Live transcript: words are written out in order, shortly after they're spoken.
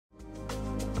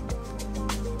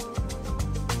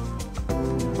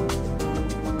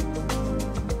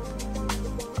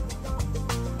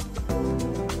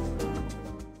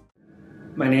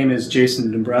My name is Jason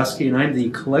Dombrowski, and I'm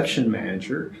the collection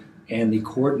manager and the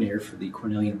coordinator for the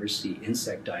Cornell University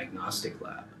Insect Diagnostic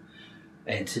Lab.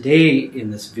 And today in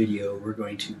this video, we're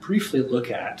going to briefly look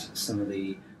at some of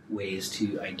the ways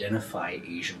to identify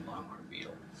Asian longhorn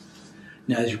beetle.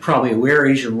 Now, as you're probably aware,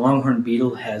 Asian longhorn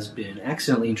beetle has been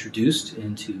accidentally introduced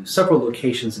into several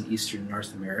locations in eastern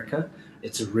North America.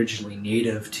 It's originally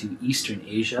native to Eastern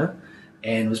Asia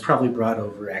and was probably brought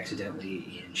over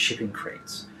accidentally in shipping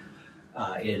crates.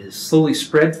 It is slowly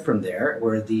spread from there,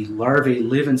 where the larvae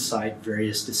live inside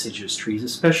various deciduous trees,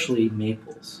 especially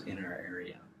maples in our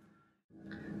area.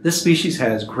 This species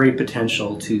has great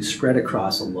potential to spread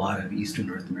across a lot of eastern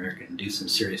North America and do some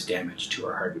serious damage to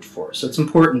our hardwood forest. So it's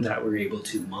important that we're able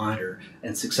to monitor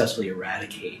and successfully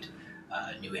eradicate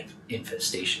new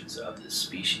infestations of this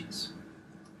species.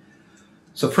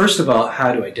 So first of all,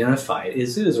 how to identify it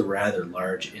is a rather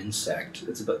large insect.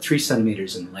 It's about 3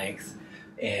 centimeters in length,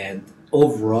 and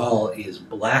overall is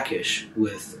blackish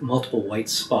with multiple white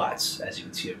spots, as you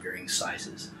can see, of varying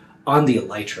sizes, on the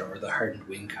elytra, or the hardened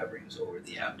wing coverings over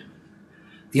the abdomen.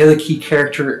 The other key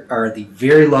character are the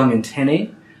very long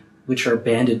antennae, which are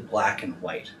banded black and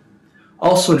white.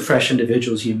 Also in fresh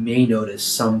individuals, you may notice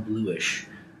some bluish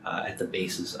at the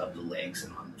bases of the legs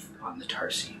and on the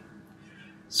tarsi.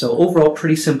 So overall,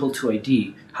 pretty simple to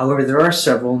ID. However, there are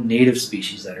several native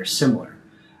species that are similar.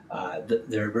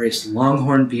 There are various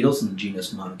longhorn beetles in the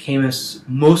genus Monocamus,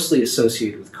 mostly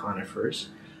associated with conifers,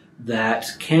 that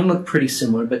can look pretty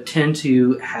similar but tend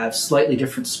to have slightly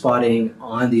different spotting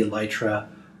on the elytra,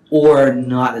 or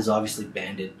not as obviously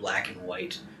banded black and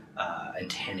white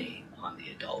antennae on the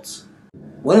adults.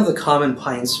 One of the common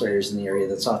pine sawyers in the area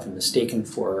that's often mistaken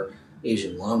for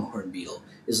Asian longhorn beetle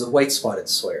is the white-spotted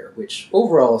sawyer, which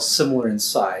overall is similar in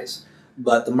size,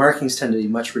 but the markings tend to be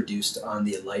much reduced on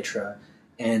the elytra.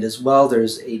 And as well,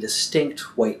 there's a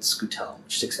distinct white scutellum,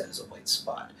 which sticks out as a white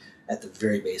spot at the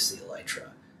very base of the elytra.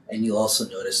 And you'll also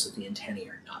notice that the antennae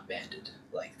are not banded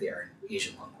like they are in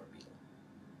Asian longhorn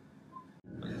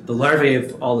beetle. The larvae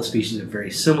of all the species are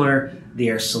very similar. They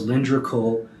are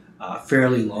cylindrical,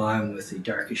 fairly long with a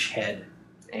darkish head,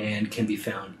 and can be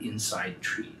found inside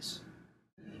trees.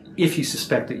 If you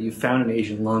suspect that you've found an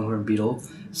Asian longhorn beetle,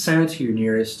 send it to your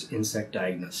nearest insect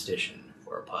diagnostician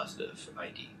for a positive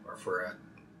ID or for a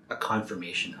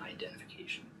confirmation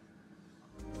identification.